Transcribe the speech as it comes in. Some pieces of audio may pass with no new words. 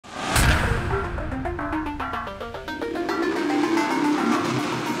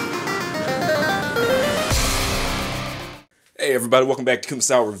Hey everybody, welcome back to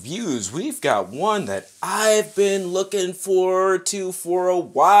Kuma Reviews. We've got one that I've been looking forward to for a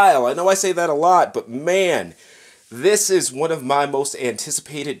while. I know I say that a lot, but man, this is one of my most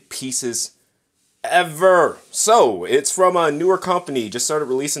anticipated pieces ever. So, it's from a newer company, just started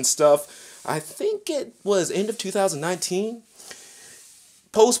releasing stuff. I think it was end of 2019.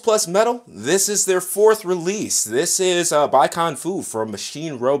 Post Plus Metal, this is their fourth release. This is Baikanfu from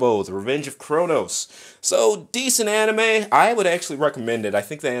Machine Robo, The Revenge of Cronos. So, decent anime. I would actually recommend it. I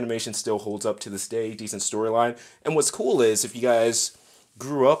think the animation still holds up to this day. Decent storyline. And what's cool is, if you guys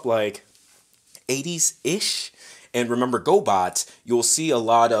grew up like 80s-ish and remember GoBots, you'll see a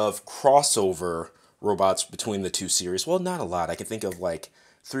lot of crossover robots between the two series. Well, not a lot. I can think of like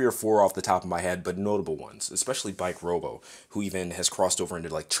 3 or 4 off the top of my head, but notable ones, especially Robo, who even has crossed over into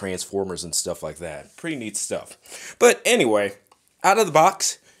like Transformers and stuff like that. Pretty neat stuff. But anyway, out of the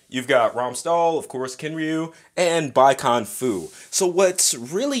box, you've got Ramstal, of course, Kinryu, and Baikanfu. So what's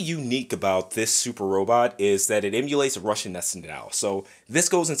really unique about this super robot is that it emulates a Russian nesting doll. So this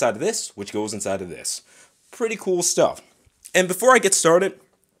goes inside of this, which goes inside of this. Pretty cool stuff. And before I get started,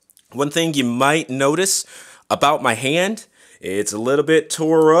 one thing you might notice about my hand, it's a little bit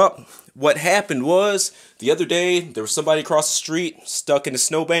tore up. What happened was, the other day, there was somebody across the street, stuck in a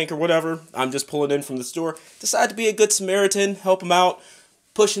snowbank or whatever. I'm just pulling in from the store. Decided to be a good Samaritan, help them out,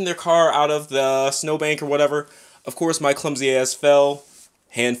 pushing their car out of the snowbank or whatever. Of course, my clumsy ass fell.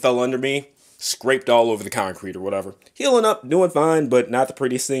 Hand fell under me. Scraped all over the concrete or whatever. Healing up, doing fine, but not the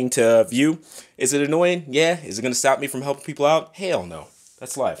prettiest thing to view. Is it annoying? Yeah. Is it going to stop me from helping people out? Hell no.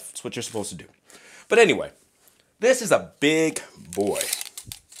 That's life. It's what you're supposed to do. But anyway, this is a big boy.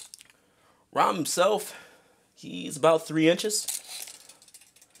 Ram himself, he's about 3 inches.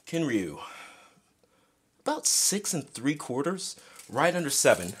 Kinryu, about 6 3/4, right under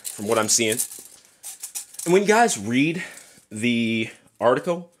 7 from what I'm seeing. And when you guys read the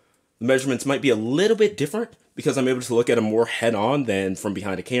article, the measurements might be a little bit different because I'm able to look at him more head on than from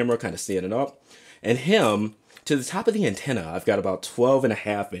behind a camera, kind of standing up. And him, to the top of the antenna, I've got about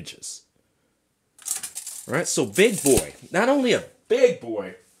 12.5 inches. All right, so big boy. Not only a big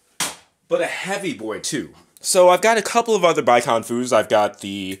boy, but a heavy boy too. So I've got a couple of other Baikanfus. I've got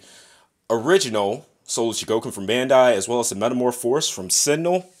the original Soul Shigoken from Bandai, as well as the Metamorph Force from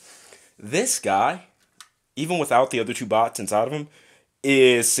Signal. This guy, even without the other 2 bots inside of him,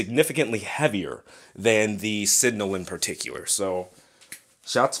 is significantly heavier than the Signal in particular. So,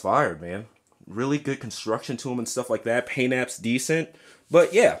 shots fired, man. Really good construction to him and stuff like that. Paint app's decent.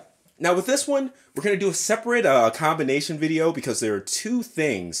 But yeah. Now with this one, we're going to do a separate combination video because there are 2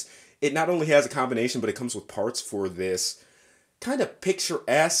 things. It not only has a combination, but it comes with parts for this kind of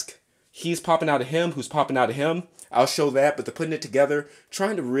picture-esque. He's popping out of him, who's popping out of him. I'll show that, but they're putting it together,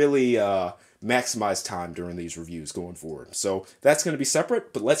 trying to really maximize time during these reviews going forward. So that's going to be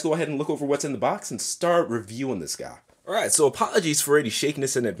separate, but let's go ahead and look over what's in the box and start reviewing this guy. Alright, so apologies for any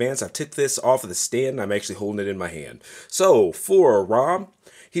shakiness in advance. I took this off of the stand and I'm actually holding it in my hand. So, for Ram,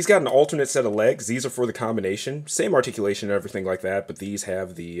 he's got an alternate set of legs. These are for the combination. Same articulation and everything like that, but these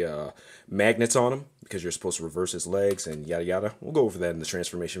have the magnets on them because you're supposed to reverse his legs and yada yada. We'll go over that in the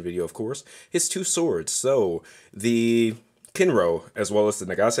transformation video, of course. His 2 swords. So, the Kinro, as well as the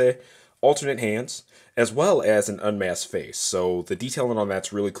Nagase, alternate hands, as well as an unmasked face. So, the detailing on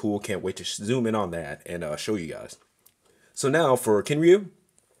that's really cool. Can't wait to zoom in on that and show you guys. So now for Kinryu,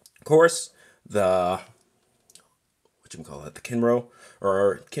 of course, the Kinro,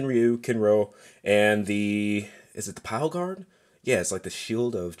 or Kinro, and the, is it the Pile Guard? Yeah, it's like the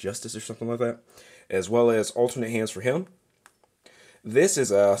Shield of Justice or something like that, as well as alternate hands for him. This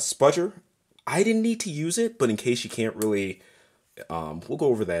is a Spudger. I didn't need to use it, but in case you can't really, we'll go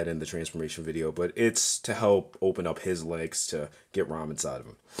over that in the transformation video, but it's to help open up his legs to get Ram inside of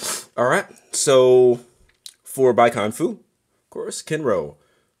him. Alright, so for Baikanfu, of course, Kinro,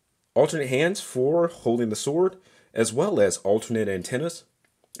 alternate hands for holding the sword, as well as alternate antennas.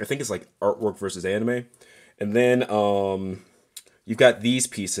 I think it's like artwork versus anime. And then you've got these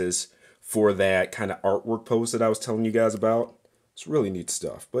pieces for that kind of artwork pose that I was telling you guys about. It's really neat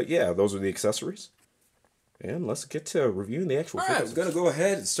stuff. But yeah, those are the accessories. And let's get to reviewing the actual figures. I'm going to go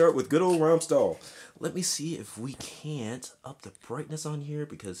ahead and start with good old Ramstal. Let me see if we can't up the brightness on here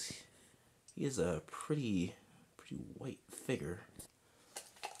because he is a pretty white figure.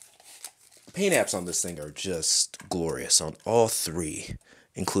 Paint apps on this thing are just glorious on all 3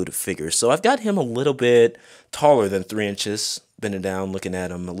 included figures. So I've got him a little bit taller than 3 inches, bending down, looking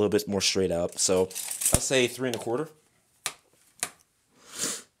at him a little bit more straight up. So I'll say 3 1/4.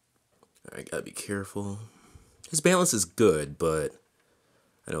 I gotta be careful. His balance is good, but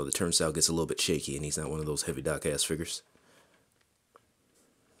I know the turnstile gets a little bit shaky, and he's not one of those heavy dock ass figures.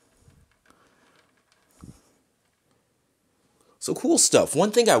 So cool stuff.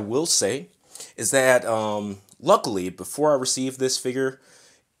 One thing I will say is that luckily, before I received this figure,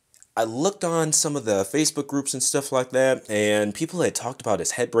 I looked on some of the Facebook groups and stuff like that, and people had talked about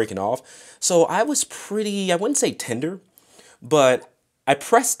his head breaking off. So I was pretty, I wouldn't say tender, but I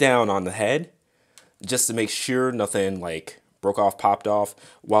pressed down on the head just to make sure nothing like broke off, popped off,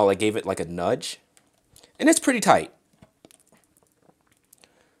 while I gave it like a nudge. And it's pretty tight.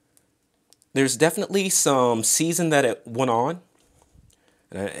 There's definitely some season that it went on.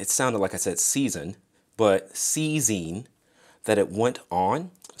 And it sounded like I said season, but season that it went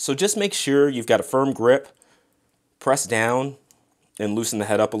on. So just make sure you've got a firm grip, press down, and loosen the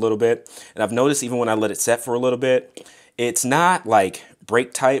head up a little bit. And I've noticed even when I let it set for a little bit, it's not like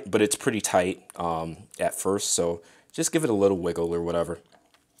break tight, but it's pretty tight at first. So just give it a little wiggle or whatever.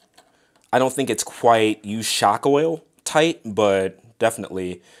 I don't think it's quite use shock oil tight, but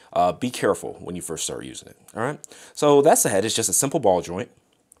definitely be careful when you first start using it. All right. So that's the head. It's just a simple ball joint.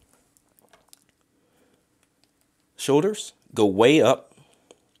 Shoulders go way up.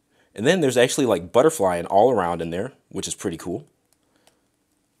 And then there's actually like butterflying all around in there, which is pretty cool.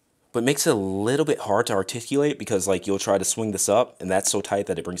 But makes it a little bit hard to articulate because like you'll try to swing this up and that's so tight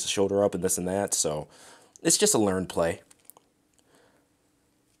that it brings the shoulder up and this and that. So it's just a learned play.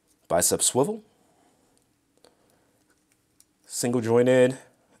 Bicep swivel. Single jointed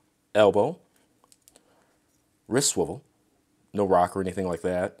elbow. Wrist swivel. No rock or anything like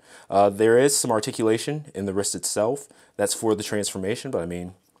that. There is some articulation in the wrist itself. That's for the transformation, but I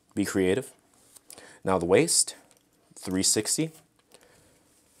mean, be creative. Now the waist, 360.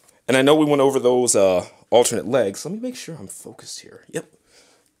 And I know we went over those alternate legs. Let me make sure I'm focused here. Yep.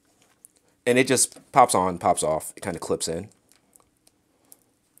 And it just pops on, pops off. It kind of clips in.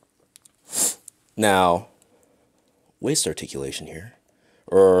 Now, waist articulation here.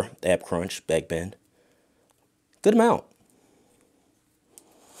 Or ab crunch, back bend. Good amount.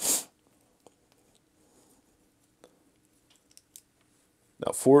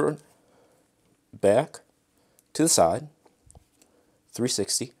 Now forward, back, to the side,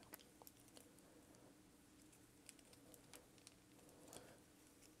 360.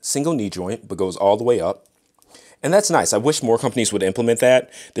 Single knee joint, but goes all the way up. And that's nice. I wish more companies would implement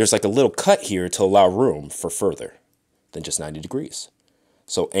that. There's like a little cut here to allow room for further than just 90 degrees.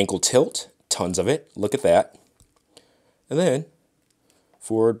 So ankle tilt, tons of it. Look at that. And then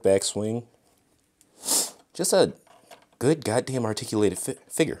forward, back swing. Just a good goddamn articulated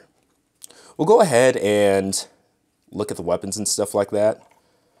figure. We'll go ahead and look at the weapons and stuff like that.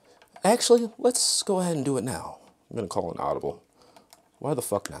 Actually, let's go ahead and do it now. I'm going to call an audible. Why the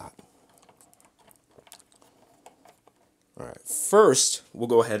fuck not? All right, first, we'll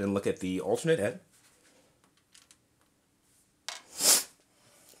go ahead and look at the alternate head.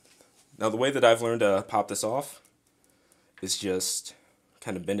 Now, the way that I've learned to pop this off is just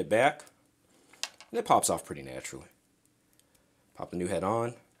kind of bend it back, and it pops off pretty naturally. Pop the new head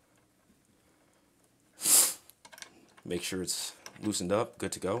on. Make sure it's loosened up,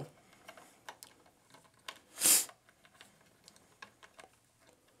 good to go.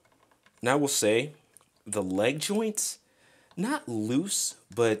 Now we'll say the leg joints, not loose,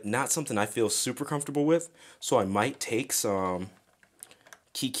 but not something I feel super comfortable with. So I might take some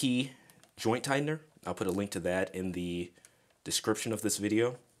Kiki joint tightener. I'll put a link to that in the description of this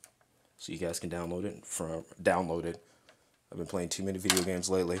video so you guys can download it. I've been playing too many video games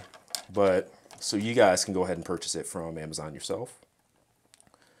lately, but so you guys can go ahead and purchase it from Amazon yourself.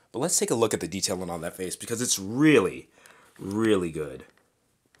 But let's take a look at the detailing on that face because it's really, really good.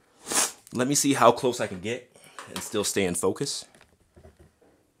 Let me see how close I can get and still stay in focus.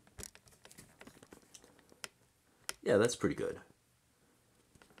 Yeah, that's pretty good.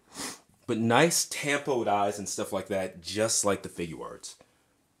 But nice tempoed eyes and stuff like that, just like the figure arts.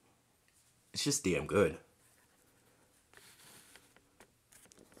 It's just damn good.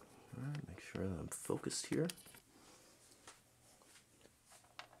 All right, make sure that I'm focused here.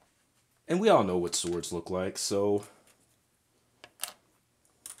 And we all know what swords look like, so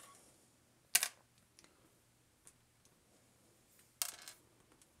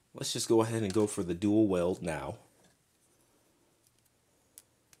let's just go ahead and go for the dual weld now.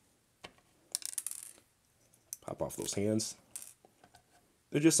 Pop off those hands.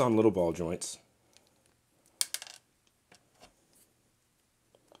 They're just on little ball joints.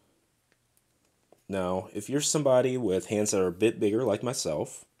 Now, if you're somebody with hands that are a bit bigger like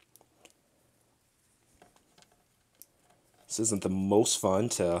myself, this isn't the most fun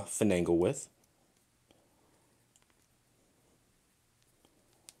to finagle with.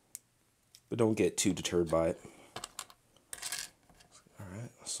 But don't get too deterred by it.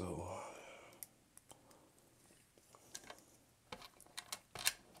 Alright, so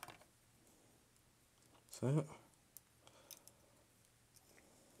that.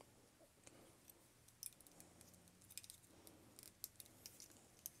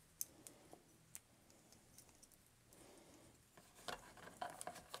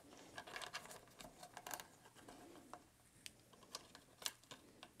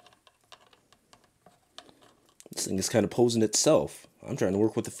 This thing is kind of posing itself. I'm trying to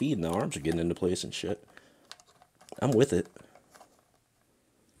work with the feet and the arms are getting into place and shit. I'm with it.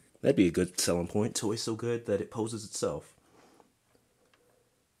 That'd be a good selling point. Toy's so good that it poses itself.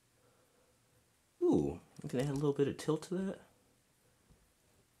 Ooh, I'm gonna add a little bit of tilt to that.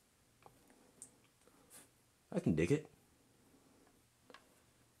 I can dig it.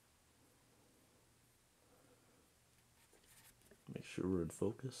 Make sure we're in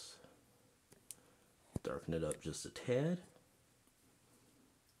focus. Darken it up just a tad.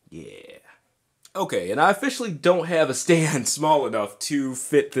 Yeah. Okay, and I officially don't have a stand small enough to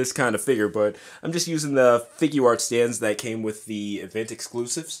fit this kind of figure, but I'm just using the Figuart stands that came with the event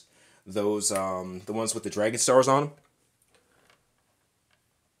exclusives. Those, the ones with the dragon stars on them.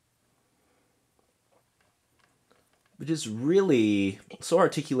 Which is really so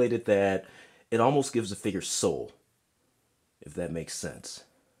articulated that it almost gives the figure soul, if that makes sense.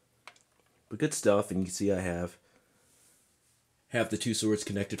 But good stuff, and you can see I have the two swords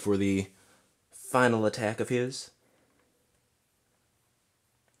connected for the final attack of his.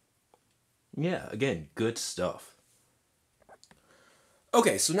 Yeah, again, good stuff.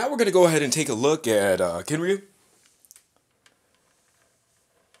 Okay, so now we're going to go ahead and take a look at Kinryu.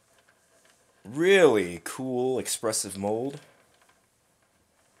 Really cool, expressive mold.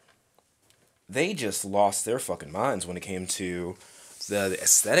 They just lost their fucking minds when it came to the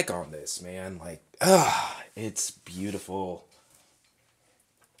aesthetic on this, man. Like, it's beautiful.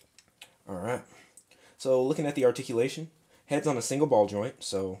 Alright. So, looking at the articulation, head's on a single ball joint,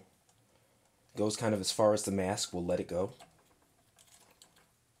 so goes kind of as far as the mask will let it go.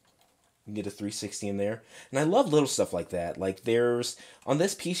 You can get a 360 in there. And I love little stuff like that. Like, there's, on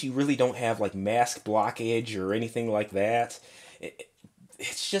this piece, you really don't have, like, mask blockage or anything like that.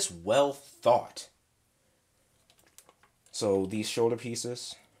 It's just well thought. So, these shoulder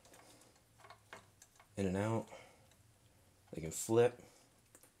pieces, in and out, they can flip.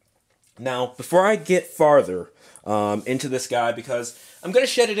 Now, before I get farther into this guy, because I'm going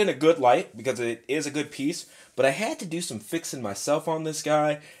to shed it in a good light, because it is a good piece, but I had to do some fixing myself on this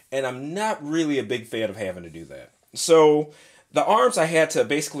guy, and I'm not really a big fan of having to do that. So, the arms, I had to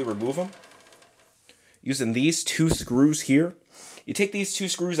basically remove them, using these two screws here. You take these two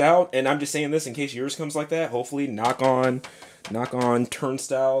screws out, and I'm just saying this in case yours comes like that, hopefully knock on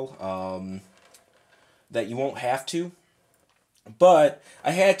turnstile, that you won't have to. But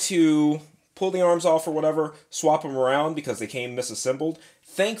I had to pull the arms off or whatever, swap them around because they came misassembled.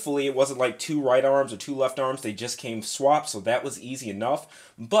 Thankfully, it wasn't like two right arms or two left arms. They just came swapped, so that was easy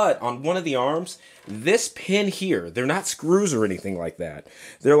enough. But on one of the arms, this pin here, they're not screws or anything like that.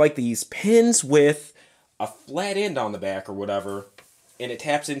 They're like these pins with a flat end on the back or whatever, and it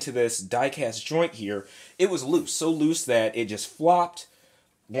taps into this die-cast joint here. It was loose, so loose that it just flopped,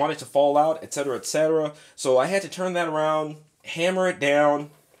 wanted to fall out, etc., etc. So I had to turn that around, hammer it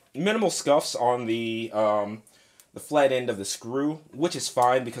down, minimal scuffs on the flat end of the screw, which is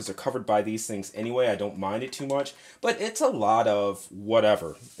fine because they're covered by these things anyway. I don't mind it too much, but it's a lot of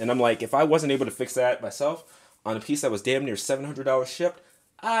whatever. And I'm like, if I wasn't able to fix that myself on a piece that was damn near $700 shipped,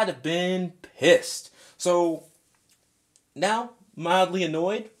 I'd have been pissed. So now, mildly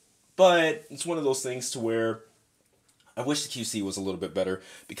annoyed, but it's one of those things to where I wish the QC was a little bit better,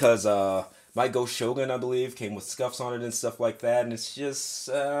 because my Ghost Shogun, I believe, came with scuffs on it and stuff like that, and it's just,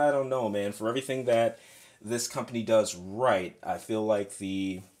 I don't know, man. For everything that this company does right, I feel like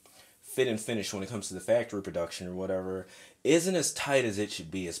the fit and finish when it comes to the factory production or whatever isn't as tight as it should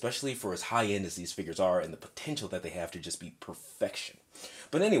be, especially for as high-end as these figures are and the potential that they have to just be perfection.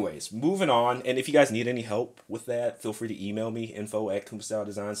 But anyways, moving on, and if you guys need any help with that, feel free to email me,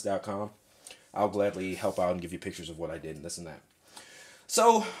 info@kumastyledesigns.com. I'll gladly help out and give you pictures of what I did and this and that.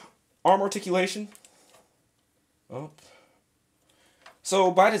 So, arm articulation. Oh. So,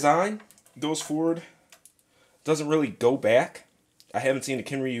 by design, goes forward, doesn't really go back. I haven't seen a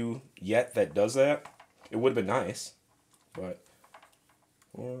Kinryu yet that does that. It would have been nice, but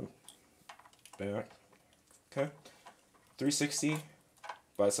forward, back. Okay. 360,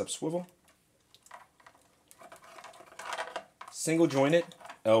 bicep swivel. Single jointed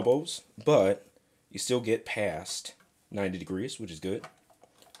elbows, but you still get past 90 degrees, which is good.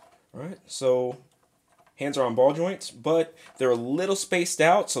 Alright, so hands are on ball joints, but they're a little spaced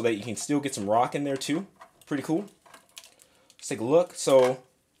out so that you can still get some rock in there too. Pretty cool. Let's take a look. So,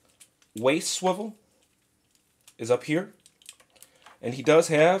 waist swivel, is up here. And he does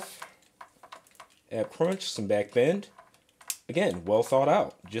have ab crunch, some back bend. Again, well thought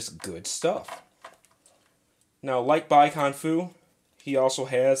out. Just good stuff. Now, like Baikanfu, he also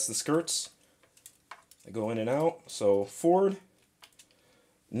has the skirts that go in and out. So forward,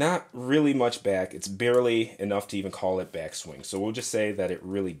 not really much back. It's barely enough to even call it backswing. So we'll just say that it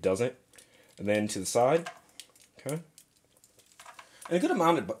really doesn't. And then to the side, okay. And a good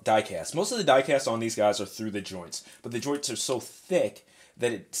amount of die cast. Most of the die cast on these guys are through the joints, but the joints are so thick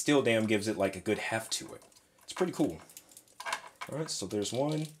that it still damn gives it like a good heft to it. It's pretty cool. All right, so there's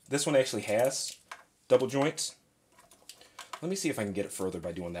one. This one actually has double joints. Let me see if I can get it further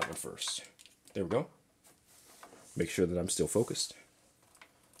by doing that one first. There we go. Make sure that I'm still focused.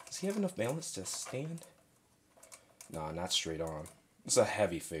 Does he have enough balance to stand? Nah, not straight on. It's a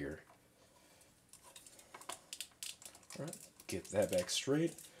heavy figure. All right, get that back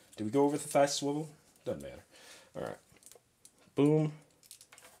straight. Did we go over the thigh swivel? Doesn't matter. All right. Boom.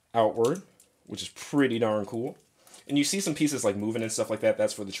 Outward, which is pretty darn cool. And you see some pieces like moving and stuff like that.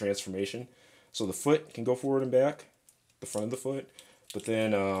 That's for the transformation. So the foot can go forward and back, the front of the foot. But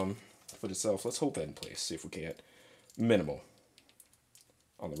then the foot itself, let's hold that in place, see if we can't. Minimal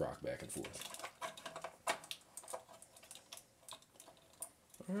on the rock back and forth.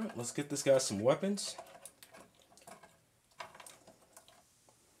 All right, let's get this guy some weapons.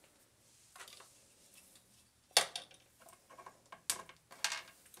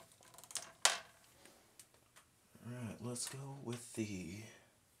 Let's go with the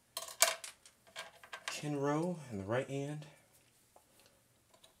Kinro in the right hand.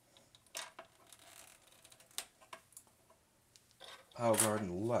 Pile guard in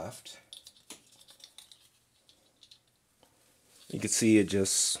the left. You can see it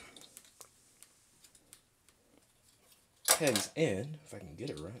just pegs in, if I can get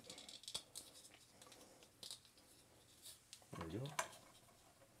it right. There we go.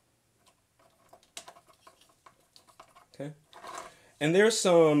 Okay. And there's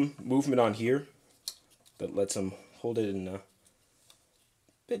some movement on here that lets him hold it in a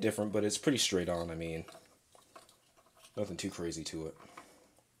bit different, but it's pretty straight on. I mean, nothing too crazy to it.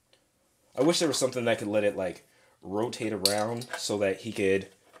 I wish there was something that could let it like rotate around so that he could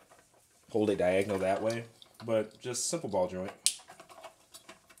hold it diagonal that way, but just simple ball joint.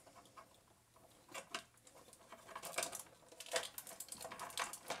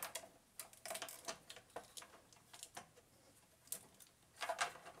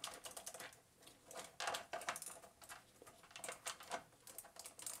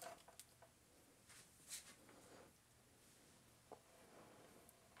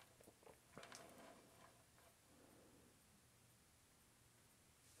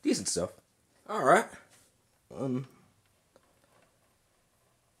 Decent stuff. All right.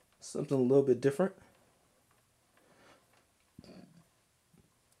 Something a little bit different.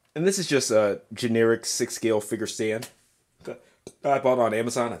 And this is just a generic 6-scale figure stand that I bought on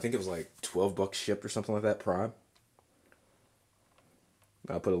Amazon. I think it was like $12 shipped or something like that, Prime.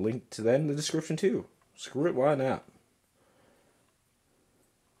 I'll put a link to that in the description too. Screw it, why not?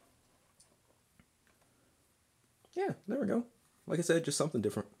 Yeah, there we go. Like I said, just something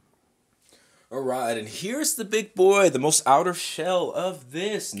different. Alright, and here's the big boy, the most outer shell of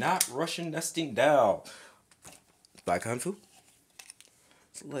this, not Russian nesting doll. Baikanfu.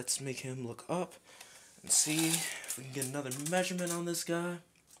 So let's make him look up and see if we can get another measurement on this guy.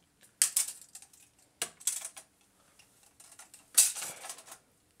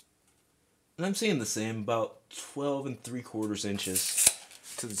 And I'm seeing the same, about 12 3/4 inches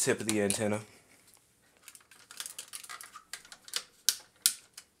to the tip of the antenna.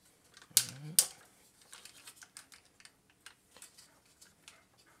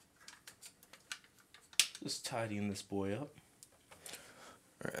 Just tidying this boy up.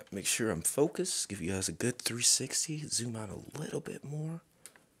 Alright, make sure I'm focused. Give you guys a good 360. Zoom out a little bit more.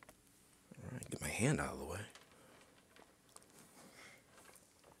 Alright, get my hand out of the way.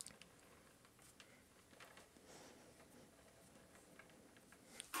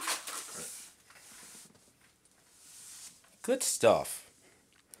 Good stuff.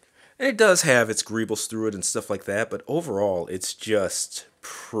 And it does have its greebles through it and stuff like that, but overall, it's just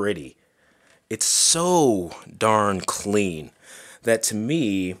pretty. It's so darn clean that to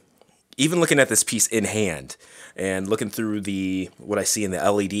me, even looking at this piece in hand and looking through what I see in the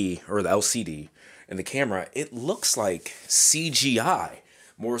LED or the LCD and the camera, it looks like CGI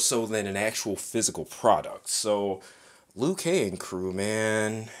more so than an actual physical product. So Liu Kang and crew,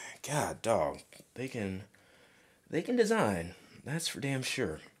 man, god dog, they can design, that's for damn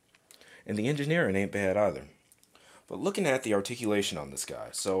sure. And the engineering ain't bad either. But looking at the articulation on this guy,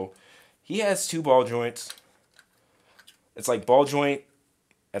 so he has 2 ball joints, It's like ball joint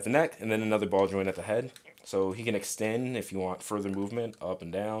at the neck and then another ball joint at the head. So he can extend if you want further movement up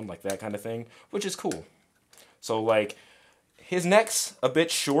and down, like that kind of thing, which is cool. So like his neck's a bit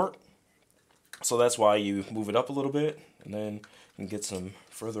short, so that's why you move it up a little bit and then you can get some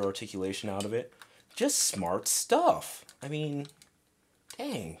further articulation out of it. Just smart stuff. I mean,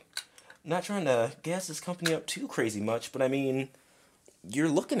 dang. Not trying to gas this company up too crazy much, but I mean, you're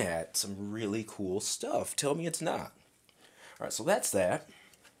looking at some really cool stuff. Tell me it's not. All right, so that's that.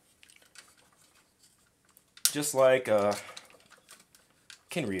 Just like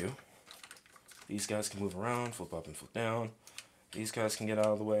Kinryu, these guys can move around, flip up and flip down. These guys can get out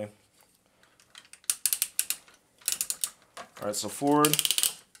of the way. All right, so forward,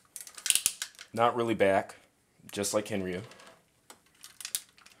 not really back, just like Kinryu.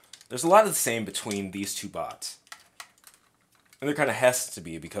 There's a lot of the same between these two bots. And there kind of has to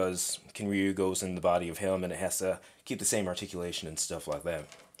be because Kinryu goes in the body of him and it has to keep the same articulation and stuff like that.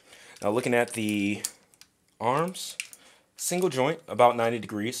 Now looking at the arms, single joint, about 90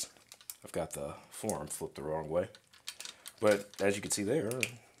 degrees. I've got the forearm flipped the wrong way. But as you can see there,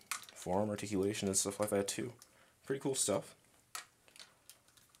 forearm articulation and stuff like that too. Pretty cool stuff.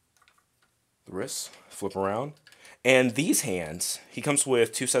 The wrists, flip around. And these hands, he comes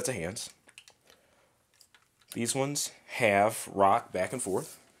with 2 sets of hands. These ones have rock back and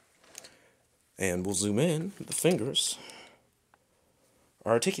forth. And we'll zoom in. The fingers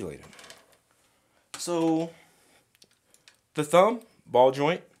are articulated. So, the thumb, ball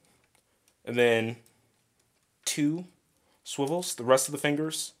joint, and then 2 swivels. The rest of the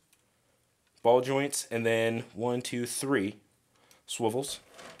fingers, ball joints, and then 1, 2, 3 swivels.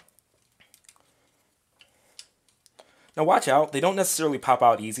 Now watch out, they don't necessarily pop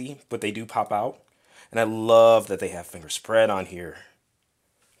out easy, but they do pop out. And I love that they have finger spread on here.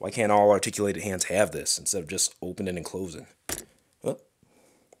 Why can't all articulated hands have this instead of just opening and closing? Oh,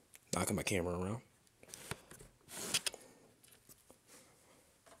 knocking my camera around.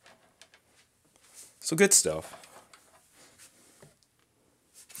 So good stuff.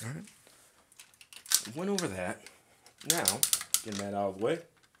 Alright. Went over that. Now, getting that out of the way.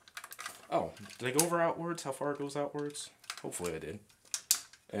 Oh, did I go over outwards? How far it goes outwards? Hopefully I did.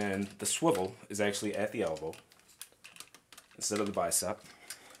 And the swivel is actually at the elbow instead of the bicep.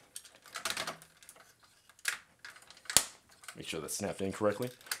 Make sure that's snapped in correctly.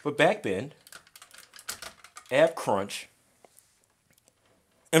 But back bend, ab crunch.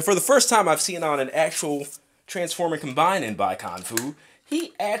 And for the first time I've seen on an actual Transform and Combine in Baikanfu,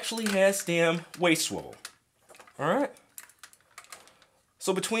 he actually has damn waist swivel. Alright?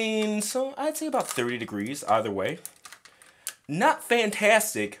 So between, I'd say about 30 degrees either way. Not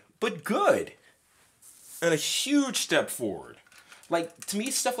fantastic, but good. And a huge step forward. Like, to me,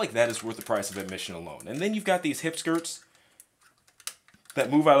 stuff like that is worth the price of admission alone. And then you've got these hip skirts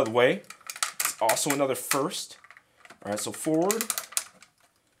that move out of the way. It's also another first. Alright, so forward.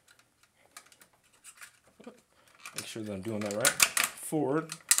 Make sure that I'm doing that right.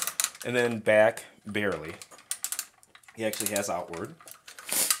 Forward. And then back, barely. He actually has outward.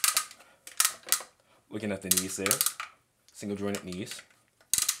 Looking at the knees there. Single jointed knees.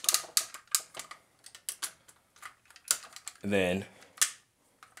 And then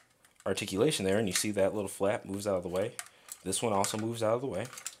articulation there, and you see that little flap moves out of the way. This one also moves out of the way.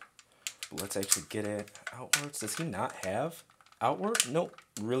 But let's actually get it outwards. Does he not have outward? Nope,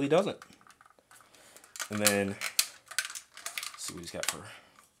 really doesn't. And then, let's see what he's got for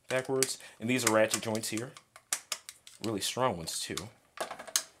backwards. And these are ratchet joints here. Really strong ones too.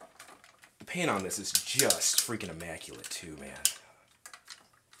 The paint on this is just freaking immaculate too, man.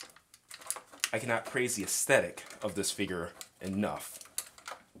 I cannot praise the aesthetic of this figure enough.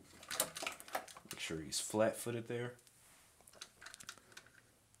 Make sure he's flat-footed there.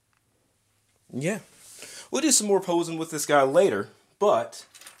 Yeah. We'll do some more posing with this guy later, but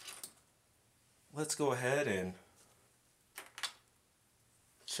let's go ahead and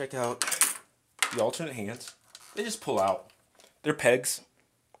check out the alternate hands. They just pull out. They're pegs.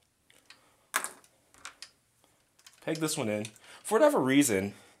 Peg this one in. For whatever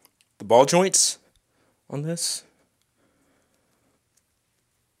reason, the ball joints on this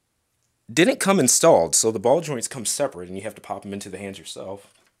didn't come installed, so the ball joints come separate and you have to pop them into the hands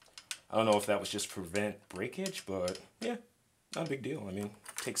yourself. I don't know if that was just to prevent breakage, but yeah, not a big deal. I mean,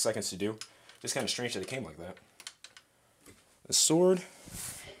 it takes seconds to do. Just kind of strange that it came like that. The sword.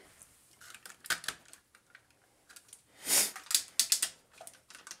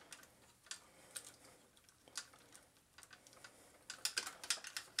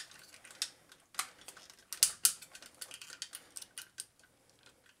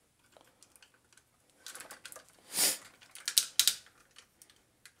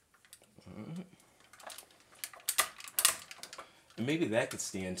 And maybe that could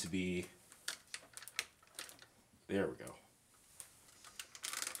stand to be... There we go.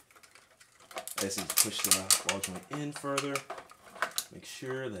 I just need to push the ball joint in further. Make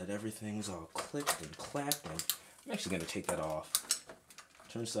sure that everything's all clicked and clacked. And I'm actually going to take that off.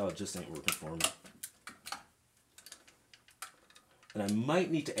 Turnstile just ain't working for me. And I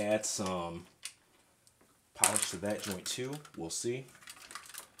might need to add some polish to that joint too. We'll see.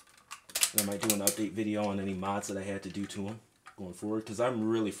 And I might do an update video on any mods that I had to do to them going forward, because I'm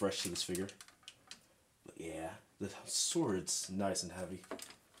really fresh to this figure. But yeah, the sword's nice and heavy.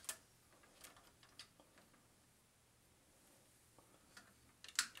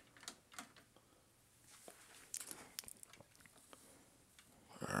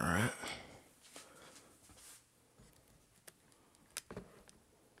 Alright.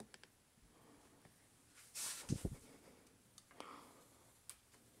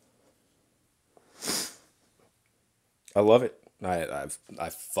 I love it. I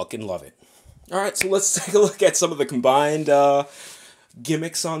fucking love it. Alright, so let's take a look at some of the combined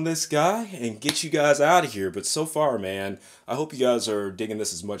gimmicks on this guy and get you guys out of here. But so far, man, I hope you guys are digging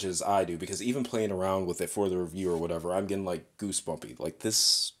this as much as I do, because even playing around with it for the review or whatever, I'm getting like goosebumpy. Like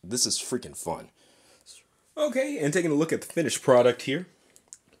this is freaking fun. Okay, and taking a look at the finished product here.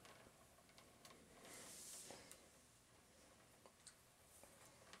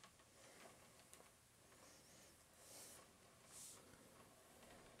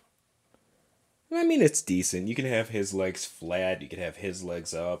 I mean, it's decent. You can have his legs flat, you can have his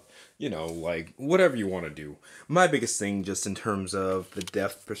legs up, you know, like, whatever you want to do. My biggest thing, just in terms of the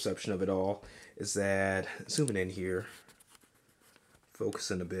depth perception of it all, is that, zooming in here,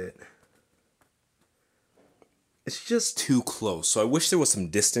 focusing a bit, it's just too close. So I wish there was some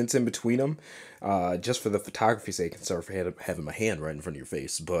distance in between them, just for the photography's sake. And sorry for having my hand right in front of your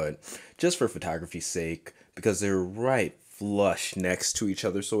face, but just for photography's sake, because they're right flush next to each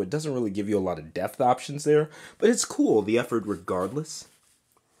other, so it doesn't really give you a lot of depth options there. But it's cool, the effort regardless.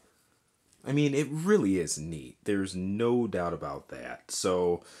 I mean, it really is neat. There's no doubt about that.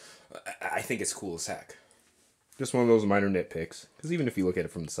 So I think it's cool as heck. Just one of those minor nitpicks, because even if you look at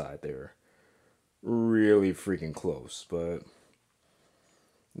it from the side, they're really freaking close. But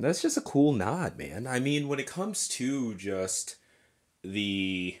that's just a cool nod, man. I mean, when it comes to just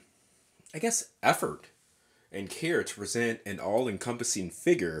the, I guess, effort and care to present an all-encompassing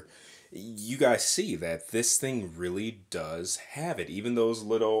figure, you guys see that this thing really does have it. Even those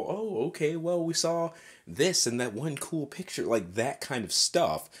little, oh, okay, well, we saw this and that one cool picture, like that kind of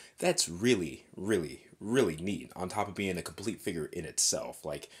stuff, that's really, really, really neat, on top of being a complete figure in itself,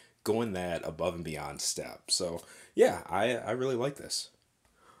 like going that above and beyond step. So yeah, I really like this.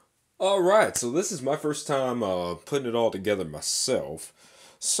 Alright, so this is my first time putting it all together myself.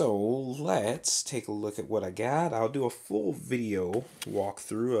 So let's take a look at what I got. I'll do a full video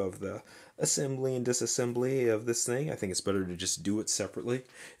walkthrough of the assembly and disassembly of this thing. I think it's better to just do it separately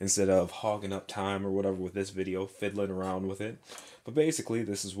instead of hogging up time or whatever with this video, fiddling around with it. But basically,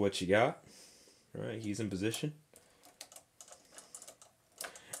 this is what you got. All right, he's in position.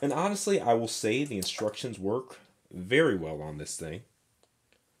 And honestly, I will say the instructions work very well on this thing.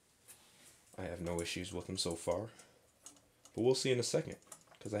 I have no issues with them so far. But we'll see in a second,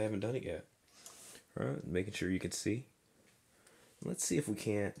 because I haven't done it yet. Alright, making sure you can see. Let's see if we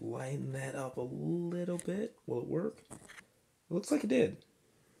can't lighten that up a little bit. Will it work? It looks like it did.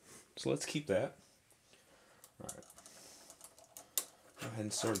 So let's keep that. Alright. Go ahead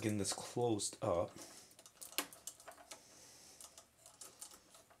and start getting this closed up.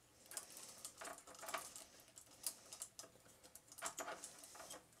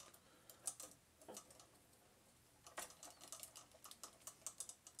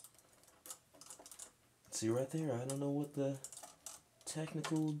 See right there, I don't know what the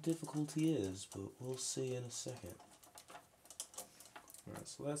technical difficulty is, but we'll see in a second. Alright,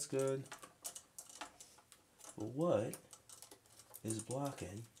 so that's good. But what is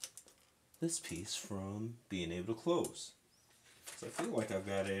blocking this piece from being able to close? So I feel like I've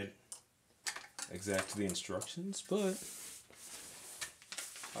got it exact to the instructions, but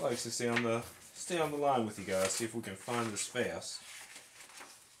I like to stay on the line with you guys, see if we can find this fast.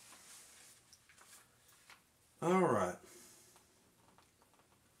 Alright.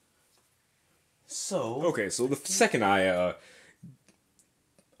 So... Okay, so the second I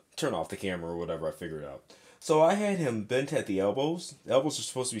turn off the camera or whatever, I figured out. So I had him bent at the elbows. The elbows are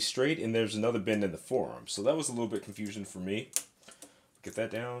supposed to be straight, and there's another bend in the forearm. So that was a little bit confusion for me. Get that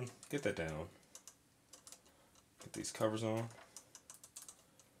down. Get that down. Get these covers on.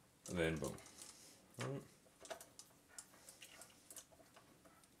 And then boom. Alright.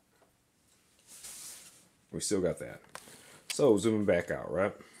 We still got that. So, zooming back out,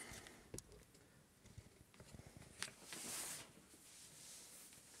 right?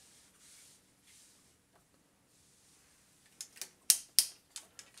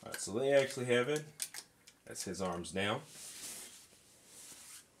 Alright, so they actually have it. That's his arms now.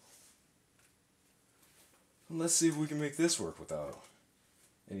 And let's see if we can make this work without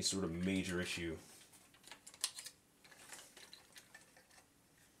any sort of major issue.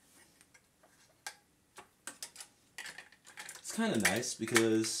 It's kind of nice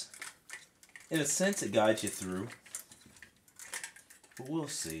because, in a sense, it guides you through. But we'll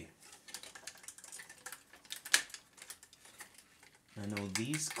see. I know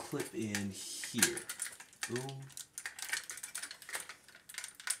these clip in here. Boom.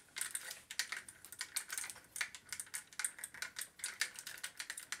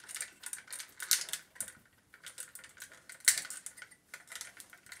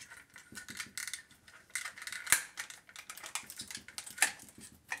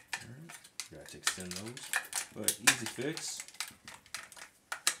 Got to extend those, but easy fix.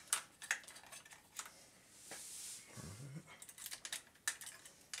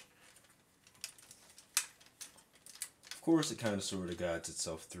 Of course, it kind of sort of guides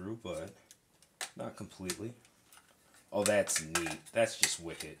itself through, but not completely. Oh, that's neat. That's just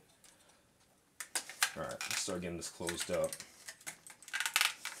wicked. Alright, let's start getting this closed up.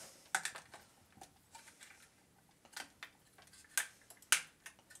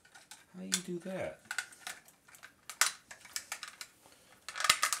 How do you do that?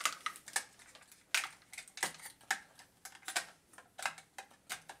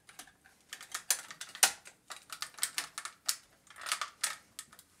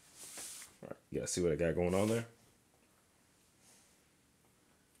 Alright, you gotta see what I got going on there.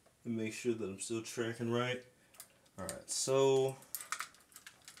 And make sure that I'm still tracking right. Alright, so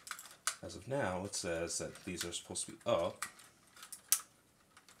as of now, it says that these are supposed to be up.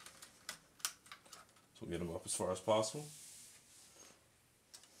 So we'll get them up as far as possible.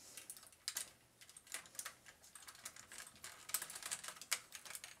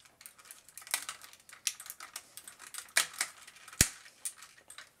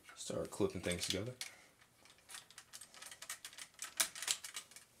 Start clipping things together.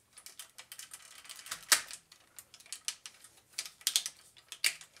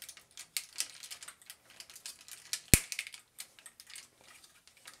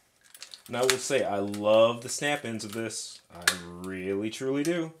 And I will say, I love the snap ends of this. I really, truly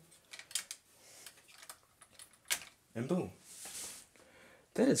do. And boom.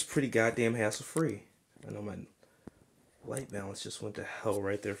 That is pretty goddamn hassle-free. I know my light balance just went to hell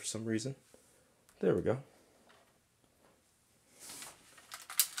right there for some reason. There we go.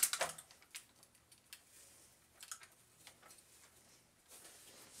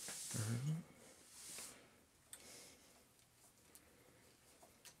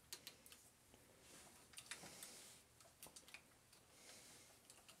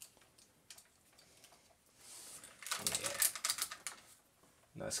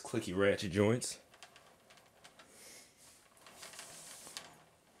 Nice clicky ratchet joints.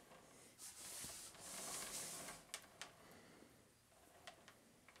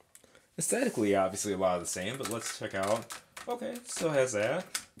 Aesthetically, obviously a lot of the same, but let's check out. Okay, still has that.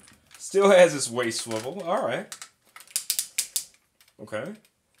 Still has this waist swivel. Alright. Okay.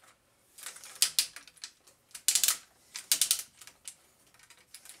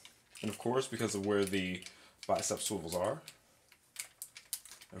 And of course, because of where the bicep swivels are,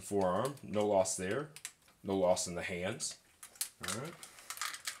 and forearm, no loss there. No loss in the hands. Alright.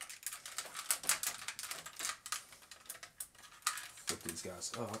 Flip these guys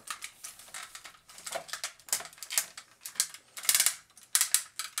up.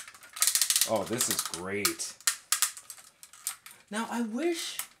 Oh, this is great. Now, I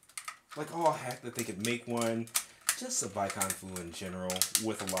wish, like all heck, that they could make one, just a Baikanfu in general,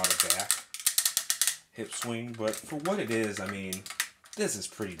 with a lot of back hip swing. But for what it is, I mean, this is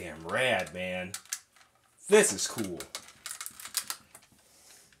pretty damn rad, man. This is cool.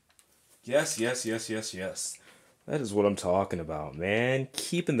 Yes, yes, yes, yes, yes. That is what I'm talking about, man.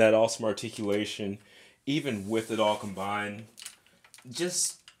 Keeping that awesome articulation, even with it all combined,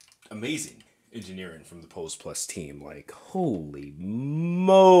 just amazing engineering from the Pose Plus team. Like, holy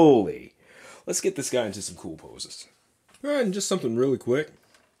moly. Let's get this guy into some cool poses. Alright, and just something really quick.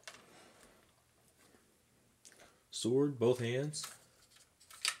 Sword, both hands.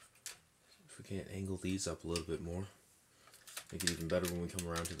 If we can't angle these up a little bit more, make it even better when we come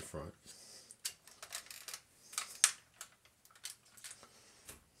around to the front.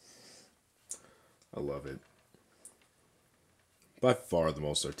 I love it. By far the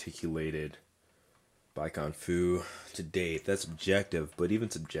most articulated Baikanfu to date. That's objective, but even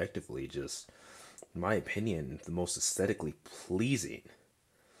subjectively, just, in my opinion, the most aesthetically pleasing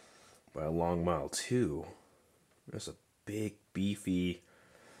by a long mile, too. There's a big, beefy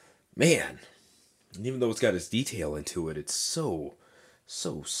man. And even though it's got its detail into it, it's so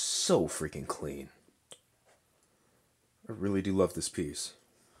freaking clean. I really do love this piece.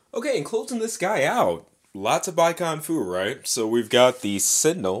 Okay, and closing this guy out, lots of Baikanfu, right? So we've got the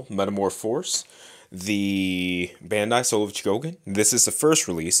Sentinel Metamorph Force, the Bandai Soul of Chigogen. This is the first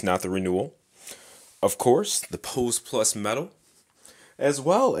release, not the renewal. Of course, the Pose Plus Metal, as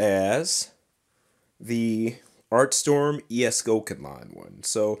well as the Artstorm ES Goken line one.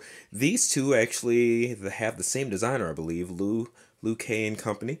 So these two actually have the same designer, I believe, Liu Kei and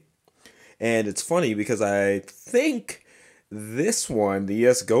Company. And it's funny because I think this one, the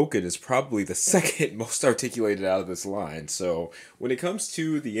ES Goken, is probably the second most articulated out of this line. So when it comes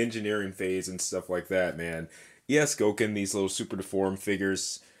to the engineering phase and stuff like that, man, ES Goken, these little super deformed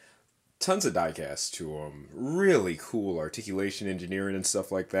figures, tons of diecast to them. Really cool articulation, engineering, and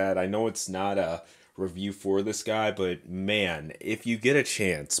stuff like that. I know it's not a review for this guy, but man, if you get a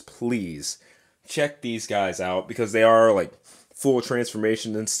chance, please check these guys out because they are like full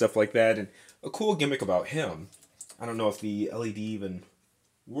transformation and stuff like that. And a cool gimmick about him, I don't know if the LED even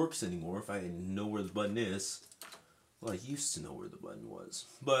works anymore, if I know where the button is. Well, I used to know where the button was,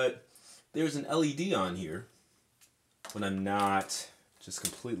 but there's an LED on here when I'm not just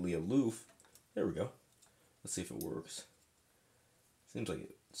completely aloof. There we go. Let's see if it works. Seems like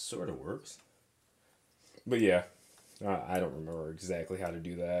it sort of works. But yeah, I don't remember exactly how to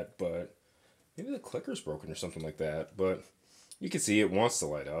do that, but maybe the clicker's broken or something like that. But you can see it wants to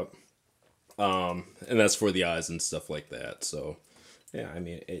light up. And that's for the eyes and stuff like that. So yeah, I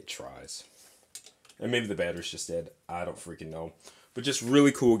mean, it tries. And maybe the battery's just dead. I don't freaking know. But just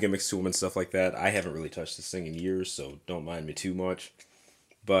really cool gimmicks to them and stuff like that. I haven't really touched this thing in years, so don't mind me too much.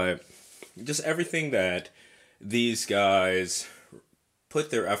 But just everything that these guys put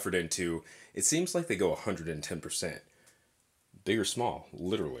their effort into, it seems like they go 110%. Big or small,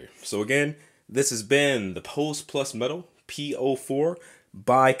 literally. So again, this has been the Pose Plus Metal P.04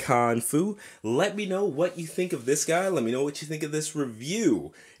 Baikanfu. Let me know what you think of this guy. Let me know what you think of this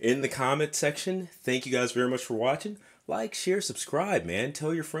review in the comment section. Thank you guys very much for watching. Like, share, subscribe, man.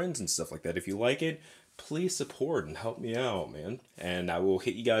 Tell your friends and stuff like that. If you like it, please support and help me out, man. And I will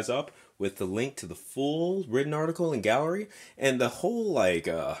hit you guys up with the link to the full written article and gallery. And the whole,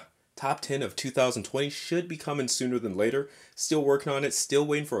 top 10 of 2020 should be coming sooner than later. Still working on it. Still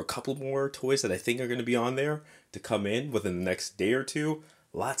waiting for a couple more toys that I think are going to be on there to come in within the next day or two.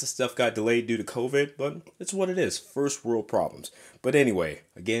 Lots of stuff got delayed due to COVID, but it's what it is. First world problems. But anyway,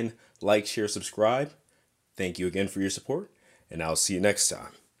 again, like, share, subscribe. Thank you again for your support, and I'll see you next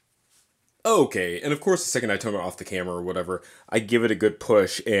time. Okay, and of course the second I turn it off the camera or whatever, I give it a good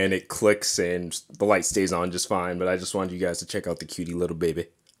push and it clicks and the light stays on just fine, but I just wanted you guys to check out the cutie little baby.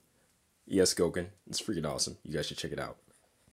 Yes, Goken. It's freaking awesome. You guys should check it out.